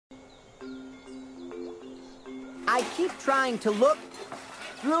I keep trying to look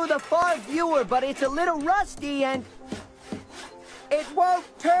through the far viewer, but it's a little rusty and it won't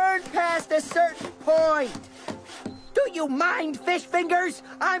turn past a certain point. Do you mind, fish fingers?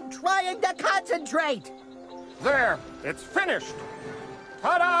 I'm trying to concentrate. There, it's finished.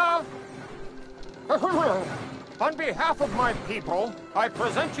 Ta-da! On behalf of my people, I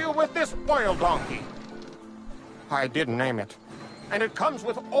present you with this oil donkey. I did name it, and it comes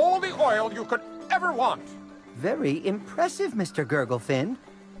with all the oil you could ever want. Very impressive, Mr. Gurglefin.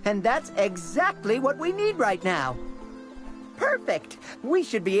 And that's exactly what we need right now. Perfect! We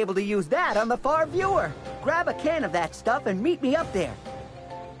should be able to use that on the far viewer. Grab a can of that stuff and meet me up there.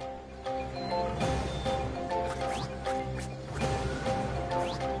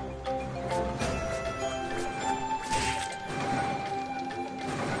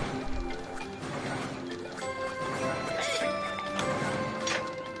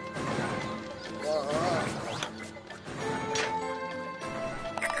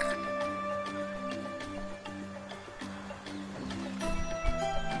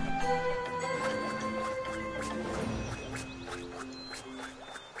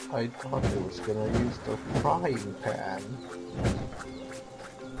 I thought it was gonna use the frying pan.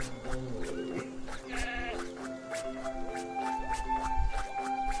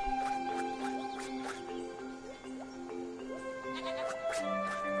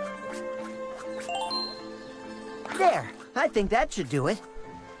 There! I think that should do it.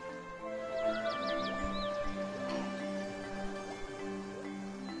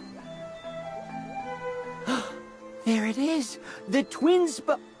 There it is! The twin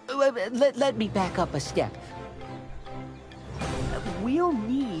let me back up a step. We'll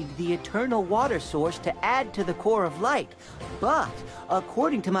need the eternal water source to add to the core of light. But,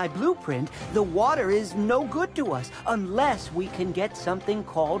 according to my blueprint, the water is no good to us unless we can get something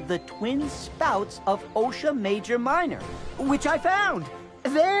called the twin spouts of Osha Major Minor, which I found!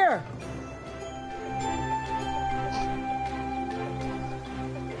 There!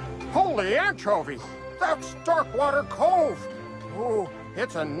 Holy anchovy! That's Darkwater Cove! Ooh,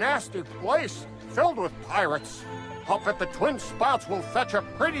 it's a nasty place, filled with pirates. I'll bet the Twin Spouts will fetch a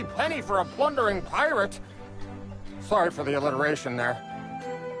pretty penny for a plundering pirate. Sorry for the alliteration there.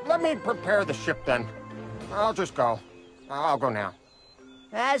 Let me prepare the ship then. I'll just go. I'll go now.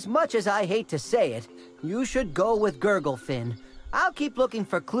 As much as I hate to say it, you should go with Gurglefin. I'll keep looking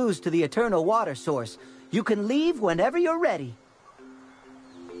for clues to the eternal water source. You can leave whenever you're ready.